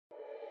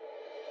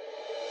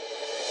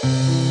Fall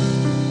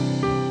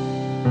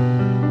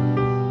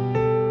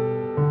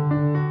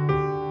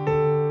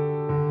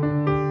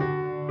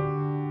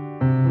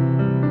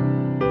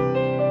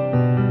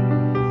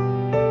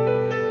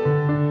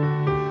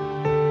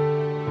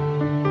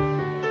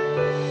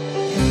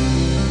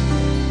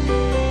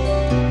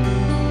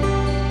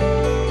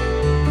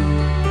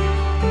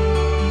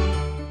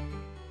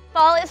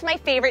is my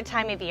favorite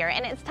time of year,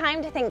 and it's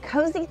time to think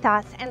cozy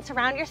thoughts and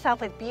surround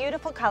yourself with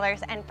beautiful colors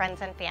and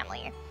friends and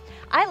family.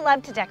 I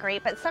love to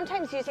decorate, but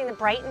sometimes using the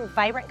bright and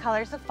vibrant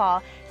colors of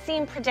fall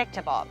seem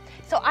predictable.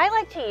 So I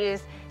like to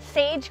use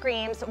sage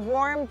greens,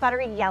 warm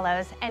buttery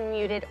yellows, and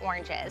muted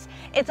oranges.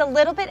 It's a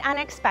little bit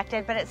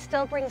unexpected, but it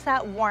still brings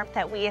that warmth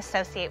that we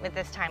associate with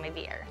this time of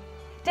year.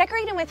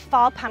 Decorating with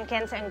fall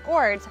pumpkins and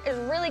gourds is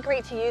really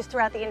great to use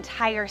throughout the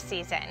entire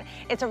season.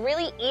 It's a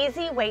really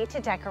easy way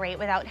to decorate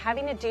without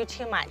having to do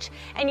too much.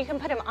 And you can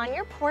put them on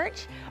your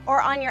porch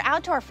or on your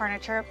outdoor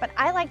furniture, but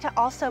I like to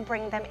also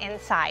bring them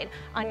inside,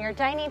 on your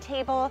dining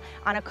table,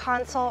 on a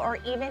console, or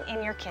even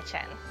in your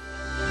kitchen.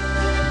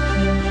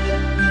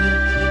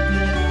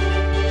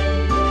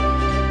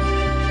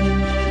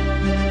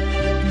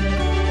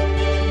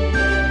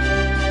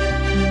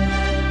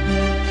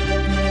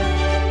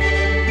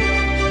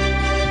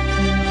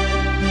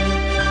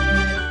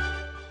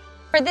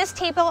 For this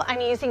table, I'm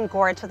using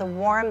gourds with a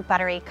warm,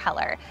 buttery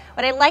color.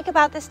 What I like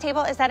about this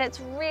table is that it's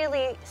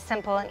really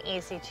simple and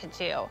easy to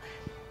do.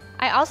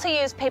 I also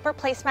use paper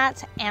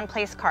placemats and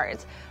place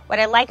cards. What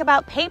I like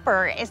about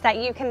paper is that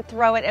you can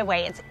throw it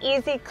away. It's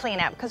easy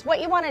cleanup, because what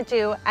you want to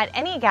do at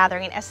any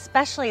gathering,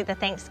 especially the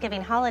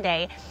Thanksgiving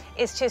holiday,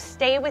 is to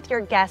stay with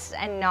your guests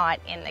and not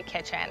in the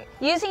kitchen.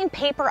 Using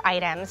paper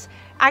items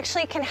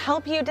actually can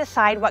help you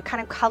decide what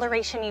kind of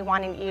coloration you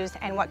want to use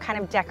and what kind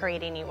of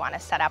decorating you want to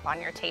set up on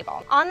your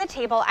table. On the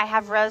table, I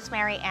have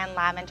rosemary and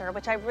lavender,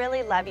 which I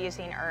really love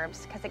using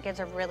herbs because it gives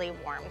a really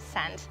warm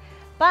scent.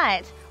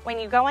 But when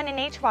you go on a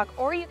nature walk,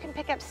 or you can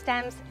pick up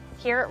stems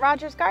here at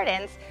Rogers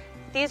Gardens,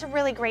 these are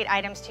really great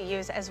items to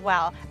use as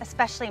well,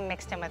 especially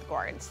mixed in with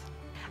gourds.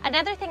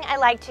 Another thing I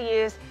like to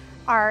use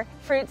are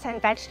fruits and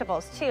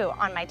vegetables too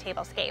on my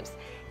tablescapes.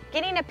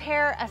 Getting a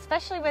pair,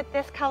 especially with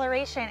this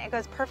coloration, it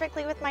goes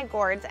perfectly with my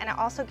gourds, and it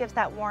also gives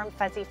that warm,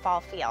 fuzzy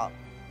fall feel.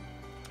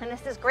 And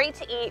this is great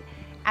to eat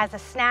as a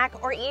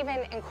snack or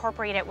even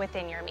incorporate it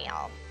within your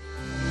meal.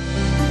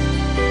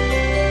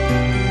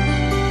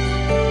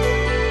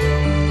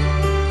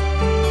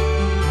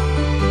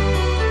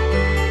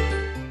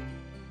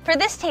 For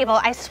this table,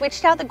 I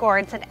switched out the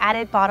gourds and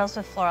added bottles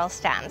with floral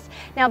stems.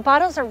 Now,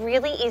 bottles are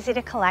really easy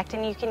to collect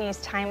and you can use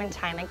time and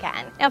time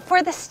again. Now,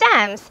 for the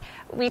stems,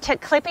 we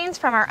took clippings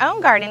from our own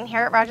garden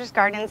here at Rogers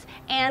Gardens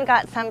and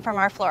got some from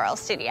our floral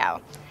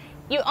studio.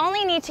 You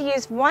only need to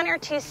use 1 or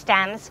 2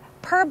 stems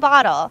per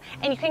bottle,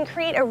 and you can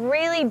create a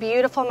really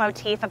beautiful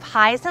motif of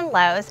highs and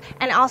lows,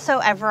 and also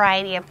a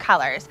variety of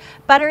colors.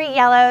 Buttery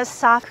yellows,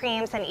 soft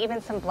creams, and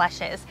even some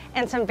blushes,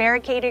 and some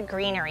variegated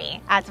greenery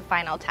as a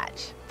final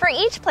touch. For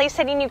each place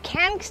setting, you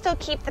can still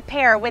keep the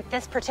pair with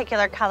this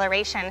particular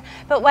coloration,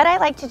 but what I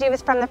like to do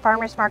is from the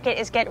farmer's market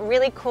is get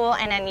really cool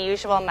and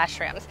unusual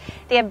mushrooms.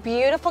 They have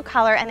beautiful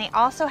color, and they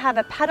also have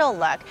a petal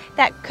look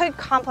that could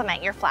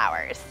complement your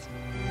flowers.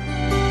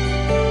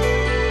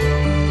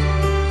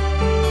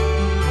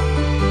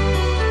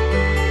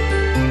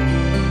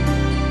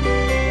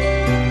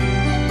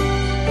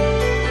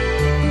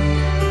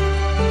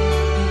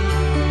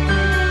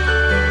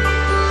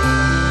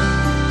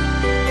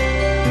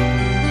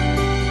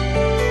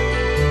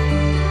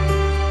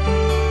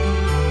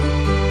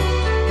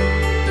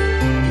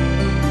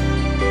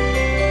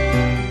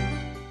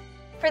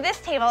 For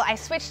this table, I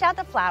switched out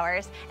the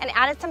flowers and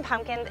added some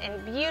pumpkins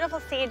in beautiful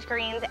sage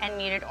greens and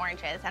muted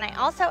oranges, and I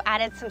also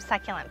added some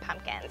succulent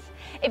pumpkins.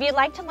 If you'd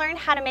like to learn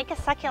how to make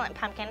a succulent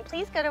pumpkin,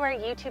 please go to our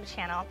YouTube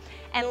channel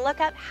and look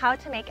up how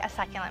to make a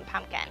succulent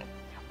pumpkin.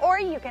 Or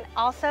you can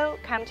also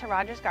come to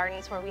Rogers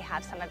Gardens where we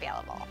have some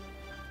available.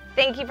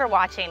 Thank you for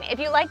watching. If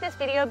you like this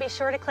video, be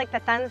sure to click the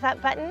thumbs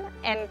up button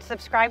and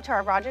subscribe to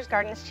our Rogers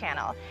Gardens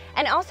channel.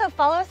 And also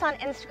follow us on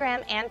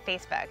Instagram and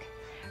Facebook.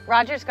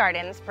 Rogers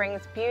Gardens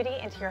brings beauty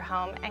into your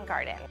home and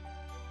garden.